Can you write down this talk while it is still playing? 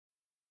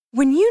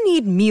When you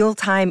need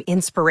mealtime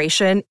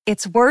inspiration,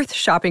 it's worth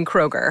shopping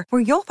Kroger,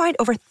 where you'll find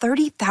over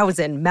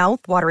 30,000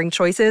 mouth-watering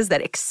choices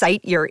that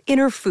excite your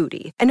inner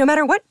foodie. And no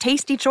matter what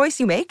tasty choice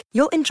you make,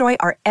 you'll enjoy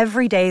our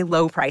everyday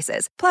low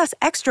prices, plus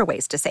extra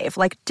ways to save,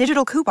 like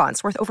digital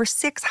coupons worth over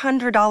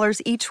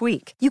 $600 each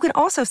week. You can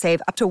also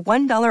save up to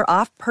 $1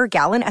 off per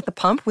gallon at the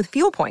pump with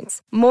fuel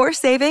points. More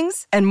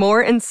savings and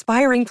more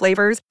inspiring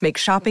flavors make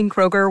shopping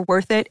Kroger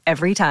worth it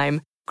every time.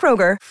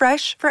 Kroger,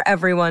 fresh for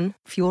everyone.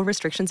 Fuel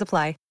restrictions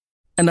apply.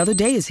 Another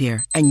day is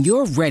here, and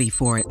you're ready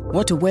for it.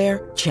 What to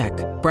wear? Check.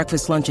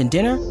 Breakfast, lunch, and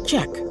dinner?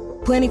 Check.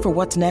 Planning for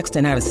what's next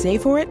and how to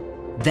save for it?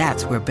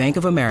 That's where Bank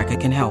of America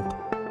can help.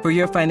 For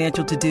your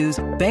financial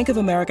to-dos, Bank of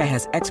America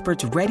has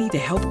experts ready to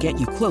help get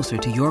you closer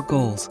to your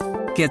goals.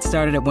 Get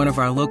started at one of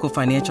our local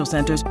financial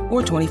centers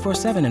or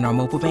 24/7 in our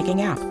mobile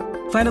banking app.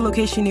 Find a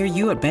location near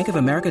you at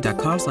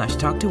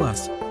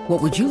bankofamerica.com/talktous.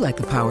 What would you like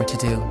the power to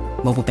do?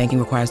 Mobile banking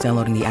requires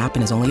downloading the app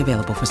and is only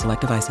available for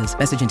select devices.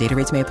 Message and data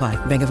rates may apply.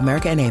 Bank of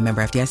America N.A.,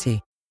 member FDIC.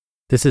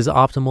 This is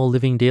Optimal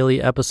Living Daily,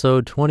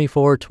 episode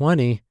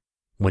 2420.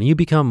 When you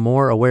become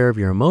more aware of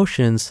your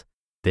emotions,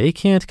 they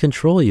can't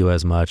control you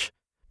as much,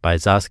 by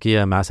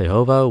Saskia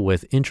Masehova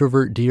with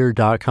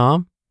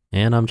introvertdeer.com.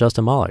 And I'm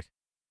Justin Malik.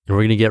 And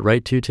we're going to get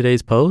right to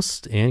today's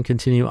post and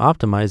continue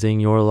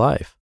optimizing your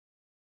life.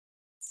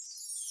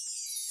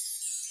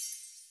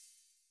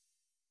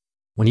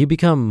 When you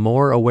become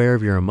more aware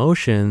of your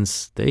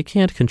emotions, they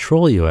can't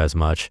control you as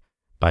much,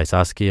 by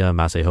Saskia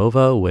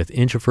Masehova with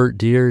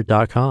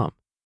introvertdeer.com.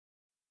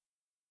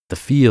 The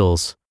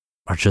feels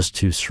are just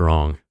too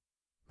strong.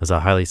 As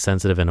a highly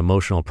sensitive and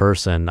emotional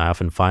person, I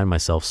often find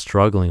myself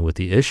struggling with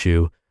the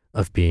issue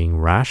of being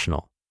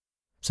rational.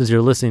 Since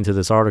you're listening to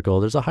this article,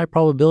 there's a high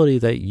probability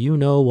that you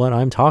know what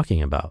I'm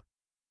talking about.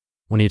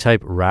 When you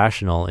type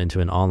rational into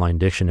an online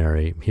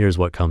dictionary, here's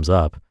what comes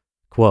up.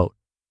 Quote,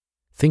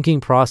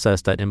 thinking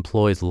process that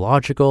employs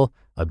logical,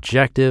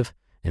 objective,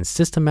 and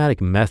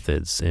systematic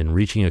methods in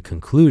reaching a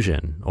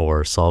conclusion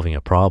or solving a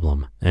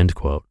problem, end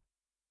quote.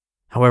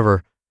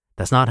 However,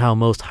 that's not how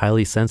most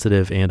highly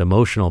sensitive and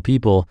emotional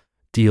people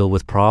deal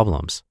with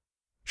problems.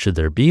 Should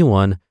there be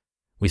one,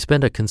 we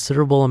spend a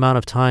considerable amount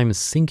of time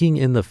sinking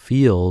in the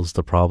feels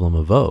the problem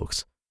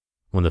evokes.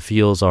 When the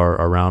feels are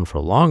around for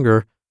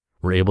longer,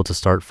 we're able to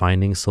start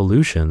finding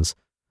solutions,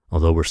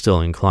 although we're still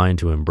inclined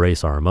to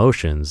embrace our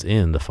emotions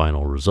in the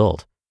final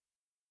result.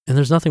 And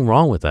there's nothing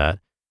wrong with that.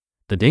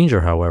 The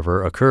danger,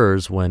 however,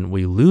 occurs when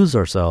we lose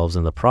ourselves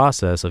in the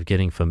process of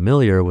getting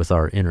familiar with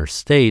our inner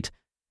state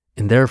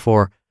and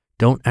therefore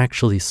don't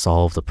actually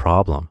solve the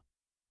problem.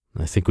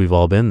 I think we've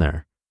all been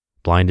there,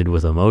 blinded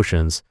with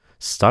emotions,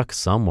 stuck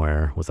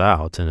somewhere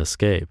without an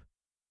escape.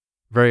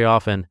 Very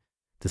often,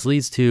 this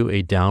leads to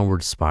a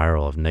downward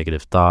spiral of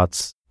negative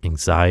thoughts,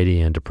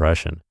 anxiety, and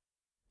depression.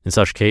 In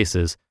such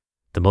cases,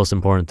 the most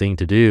important thing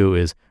to do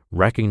is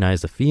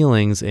recognize the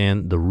feelings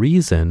and the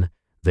reason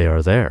they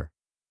are there.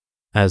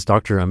 As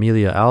Dr.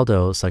 Amelia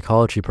Aldo,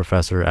 psychology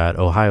professor at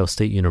Ohio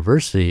State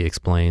University,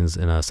 explains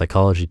in a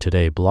Psychology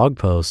Today blog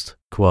post,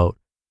 quote,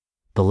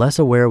 the less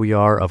aware we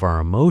are of our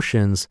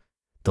emotions,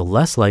 the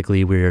less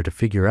likely we are to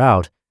figure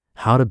out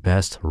how to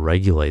best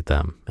regulate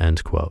them,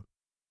 end quote.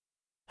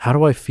 How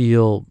do I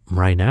feel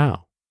right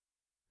now?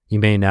 You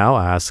may now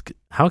ask,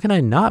 how can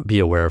I not be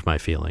aware of my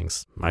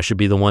feelings? I should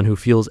be the one who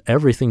feels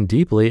everything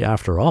deeply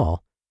after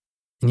all.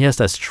 And yes,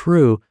 that's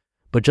true,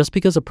 but just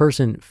because a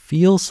person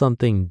feels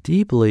something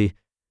deeply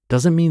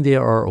doesn't mean they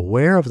are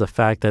aware of the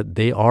fact that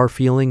they are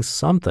feeling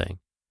something,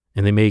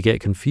 and they may get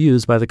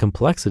confused by the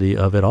complexity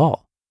of it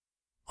all.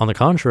 On the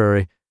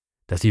contrary,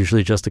 that's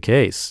usually just the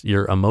case.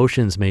 Your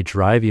emotions may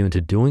drive you into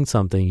doing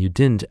something you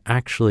didn't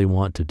actually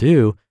want to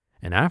do,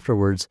 and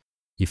afterwards,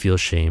 you feel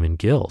shame and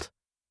guilt.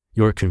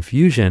 Your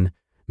confusion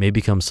may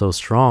become so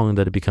strong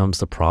that it becomes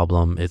the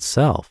problem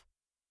itself.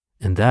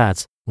 And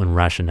that's when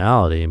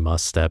rationality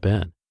must step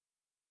in.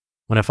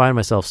 When I find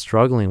myself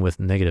struggling with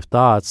negative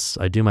thoughts,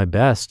 I do my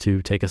best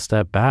to take a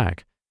step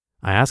back.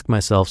 I ask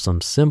myself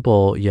some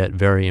simple yet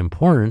very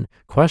important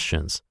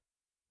questions.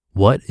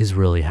 What is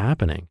really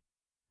happening?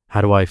 How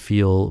do I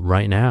feel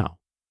right now?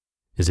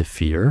 Is it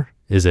fear?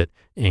 Is it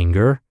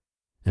anger?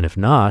 And if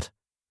not,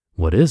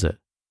 what is it?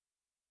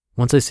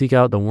 Once I seek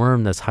out the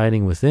worm that's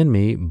hiding within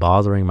me,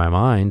 bothering my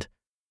mind,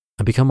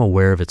 I become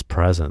aware of its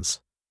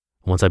presence.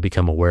 Once I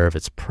become aware of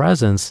its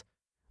presence,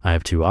 I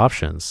have two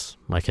options.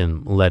 I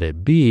can let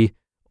it be,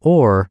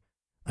 or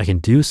I can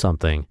do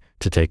something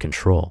to take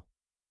control.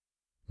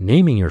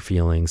 Naming your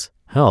feelings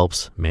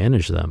helps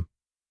manage them.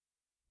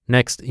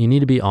 Next, you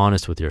need to be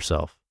honest with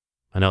yourself.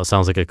 I know it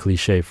sounds like a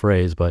cliche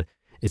phrase, but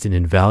it's an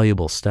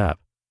invaluable step.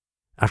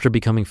 After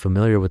becoming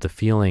familiar with the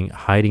feeling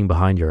hiding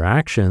behind your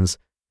actions,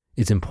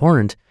 it's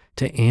important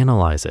to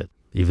analyze it,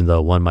 even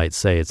though one might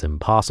say it's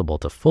impossible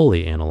to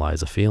fully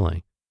analyze a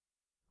feeling.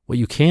 What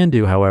you can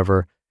do,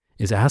 however,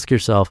 is ask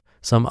yourself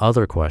some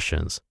other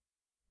questions.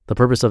 The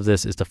purpose of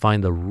this is to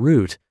find the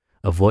root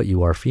of what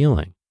you are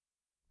feeling.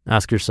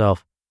 Ask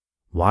yourself,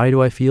 why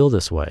do I feel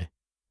this way?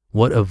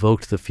 What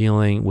evoked the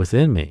feeling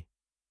within me?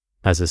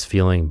 Has this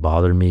feeling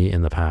bothered me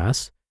in the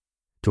past?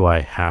 Do I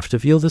have to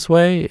feel this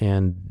way?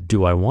 And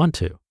do I want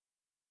to?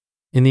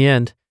 In the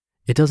end,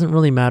 it doesn't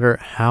really matter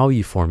how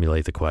you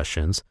formulate the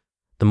questions.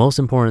 The most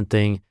important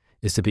thing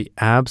is to be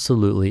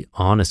absolutely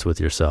honest with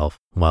yourself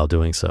while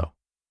doing so.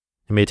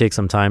 It may take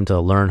some time to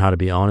learn how to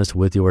be honest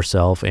with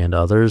yourself and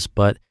others,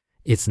 but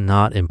it's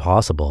not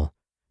impossible.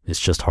 It's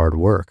just hard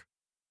work.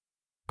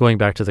 Going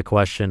back to the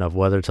question of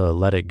whether to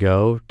let it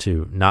go,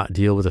 to not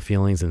deal with the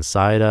feelings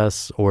inside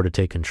us, or to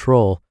take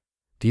control,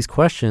 these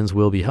questions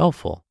will be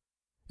helpful.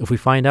 If we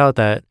find out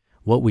that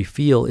what we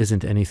feel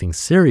isn't anything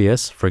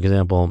serious, for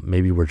example,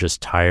 maybe we're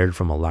just tired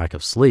from a lack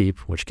of sleep,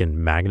 which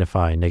can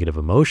magnify negative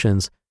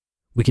emotions,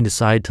 we can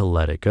decide to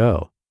let it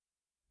go.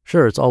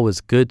 Sure, it's always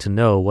good to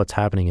know what's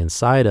happening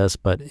inside us,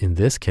 but in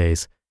this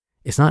case,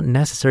 it's not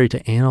necessary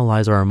to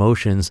analyze our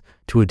emotions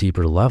to a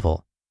deeper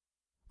level.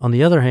 On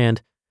the other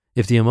hand,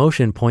 if the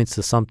emotion points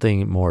to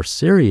something more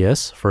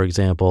serious, for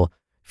example,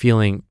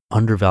 feeling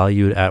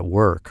undervalued at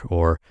work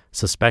or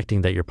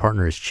suspecting that your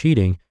partner is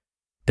cheating,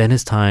 then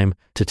it's time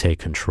to take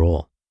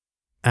control.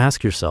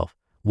 Ask yourself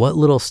what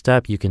little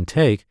step you can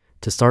take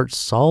to start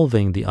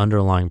solving the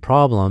underlying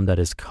problem that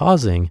is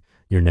causing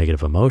your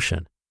negative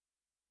emotion.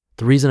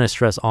 The reason I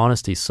stress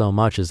honesty so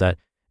much is that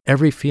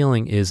every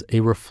feeling is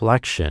a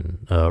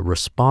reflection, a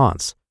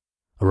response,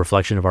 a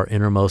reflection of our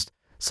innermost,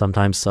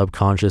 sometimes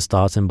subconscious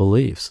thoughts and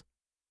beliefs.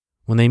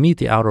 When they meet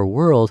the outer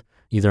world,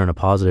 either in a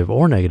positive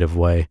or negative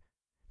way,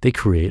 they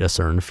create a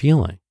certain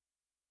feeling.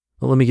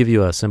 Well, let me give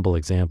you a simple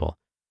example.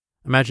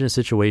 Imagine a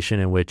situation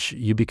in which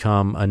you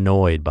become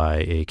annoyed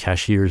by a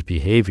cashier's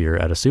behavior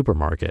at a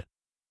supermarket.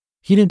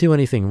 He didn't do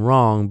anything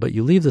wrong, but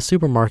you leave the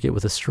supermarket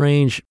with a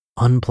strange,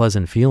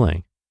 unpleasant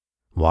feeling.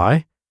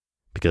 Why?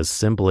 Because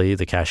simply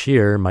the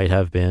cashier might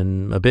have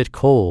been a bit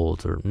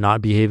cold or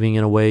not behaving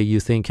in a way you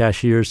think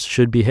cashiers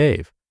should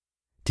behave.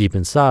 Deep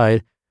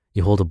inside,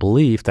 you hold a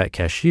belief that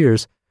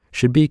cashiers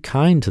should be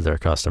kind to their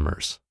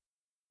customers.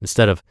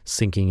 Instead of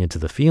sinking into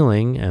the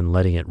feeling and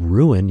letting it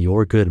ruin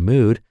your good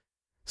mood,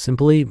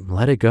 simply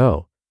let it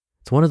go.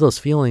 It's one of those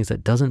feelings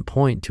that doesn't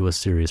point to a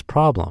serious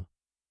problem.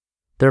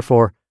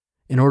 Therefore,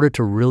 in order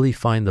to really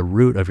find the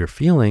root of your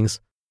feelings,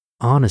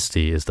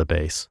 honesty is the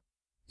base.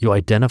 You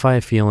identify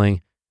a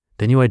feeling,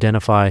 then you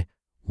identify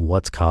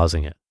what's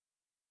causing it.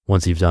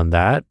 Once you've done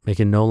that, it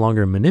can no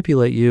longer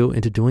manipulate you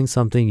into doing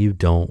something you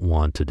don't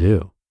want to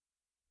do.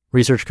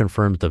 Research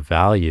confirms the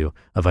value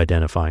of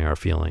identifying our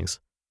feelings.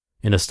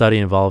 In a study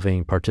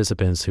involving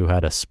participants who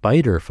had a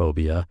spider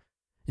phobia,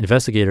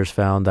 investigators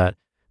found that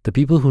the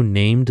people who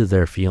named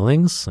their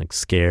feelings, like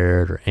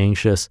scared or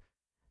anxious,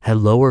 had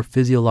lower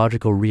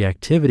physiological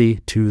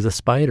reactivity to the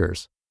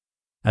spiders.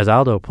 As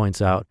Aldo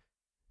points out,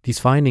 these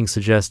findings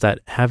suggest that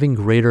having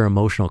greater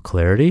emotional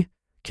clarity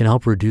can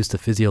help reduce the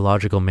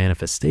physiological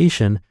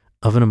manifestation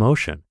of an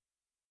emotion.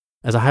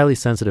 As a highly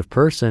sensitive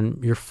person,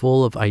 you're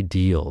full of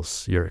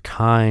ideals. You're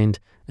kind,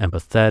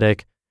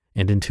 empathetic,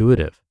 and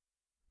intuitive.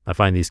 I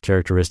find these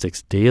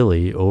characteristics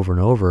daily over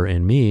and over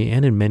in me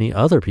and in many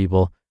other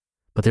people,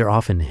 but they're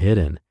often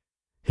hidden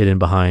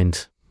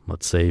behind,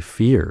 let's say,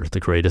 fear,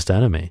 the greatest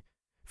enemy,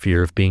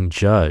 fear of being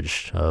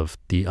judged, of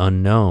the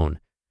unknown,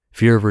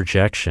 fear of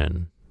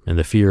rejection, and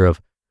the fear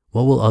of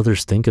what will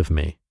others think of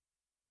me?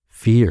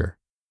 Fear.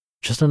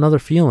 Just another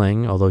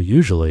feeling, although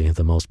usually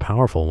the most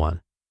powerful one.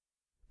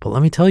 But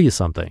let me tell you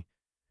something.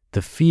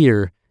 The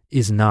fear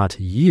is not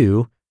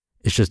you.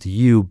 It's just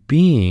you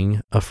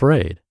being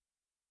afraid.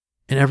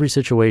 In every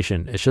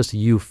situation, it's just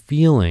you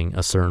feeling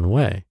a certain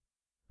way.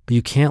 But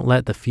you can't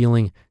let the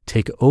feeling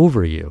take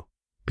over you,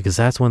 because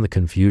that's when the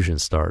confusion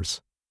starts.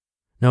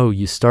 No,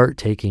 you start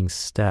taking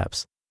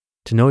steps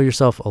to know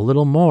yourself a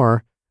little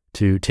more,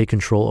 to take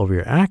control over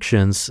your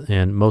actions,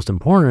 and most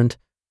important,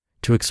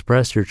 to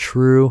express your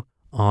true,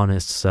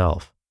 honest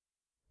self.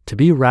 To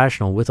be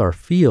rational with our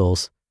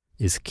feels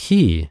is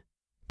key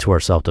to our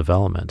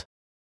self-development.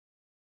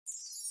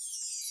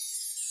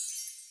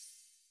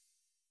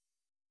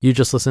 You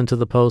just listened to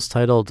the post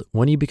titled,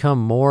 "When You Become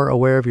More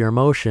Aware of Your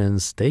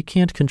Emotions, They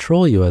Can't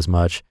Control You As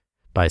Much"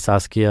 by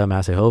Saskia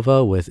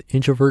Masehova with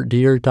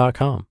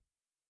introvertdear.com.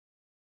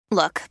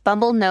 Look,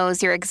 Bumble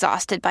knows you're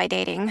exhausted by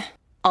dating.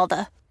 All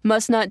the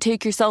must not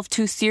take yourself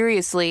too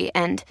seriously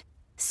and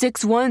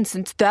 6'1"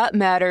 since that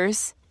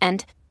matters.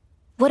 And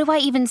what do I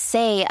even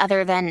say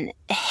other than,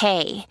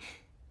 hey?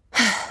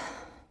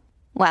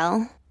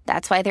 Well,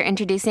 that's why they're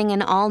introducing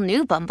an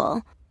all-new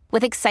Bumble,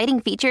 with exciting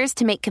features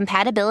to make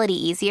compatibility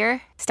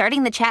easier,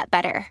 starting the chat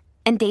better,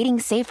 and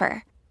dating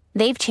safer.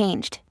 They've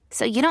changed,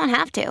 so you don't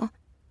have to.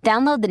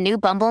 Download the new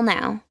Bumble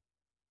now.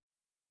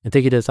 And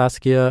thank you to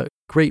Saskia.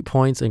 Great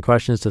points and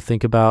questions to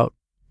think about,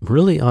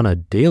 really on a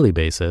daily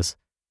basis.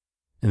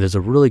 And there's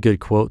a really good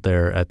quote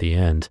there at the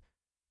end.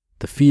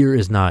 The fear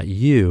is not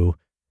you,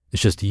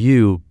 it's just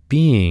you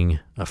being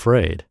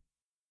afraid.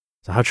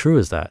 So how true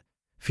is that?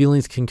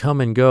 Feelings can come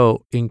and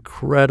go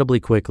incredibly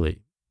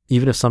quickly,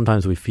 even if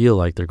sometimes we feel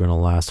like they're going to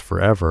last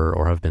forever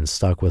or have been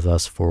stuck with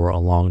us for a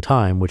long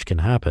time, which can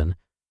happen.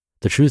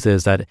 The truth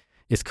is that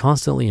it's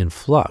constantly in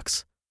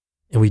flux,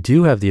 and we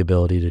do have the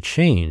ability to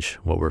change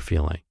what we're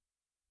feeling.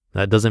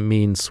 That doesn't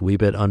mean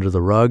sweep it under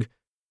the rug,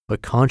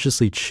 but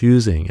consciously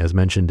choosing, as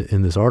mentioned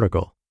in this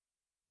article.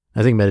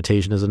 I think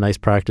meditation is a nice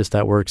practice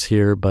that works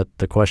here, but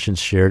the questions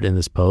shared in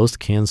this post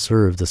can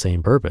serve the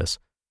same purpose.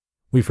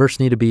 We first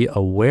need to be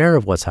aware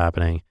of what's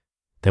happening,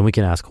 then we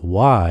can ask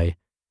why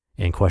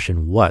and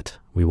question what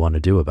we want to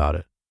do about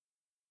it.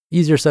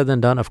 Easier said than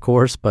done, of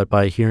course, but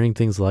by hearing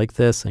things like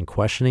this and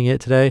questioning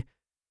it today,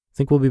 I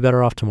think we'll be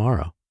better off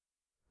tomorrow.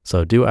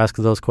 So do ask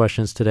those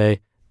questions today.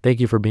 Thank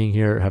you for being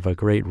here. Have a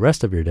great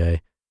rest of your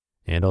day,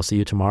 and I'll see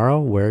you tomorrow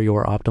where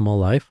your optimal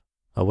life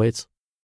awaits.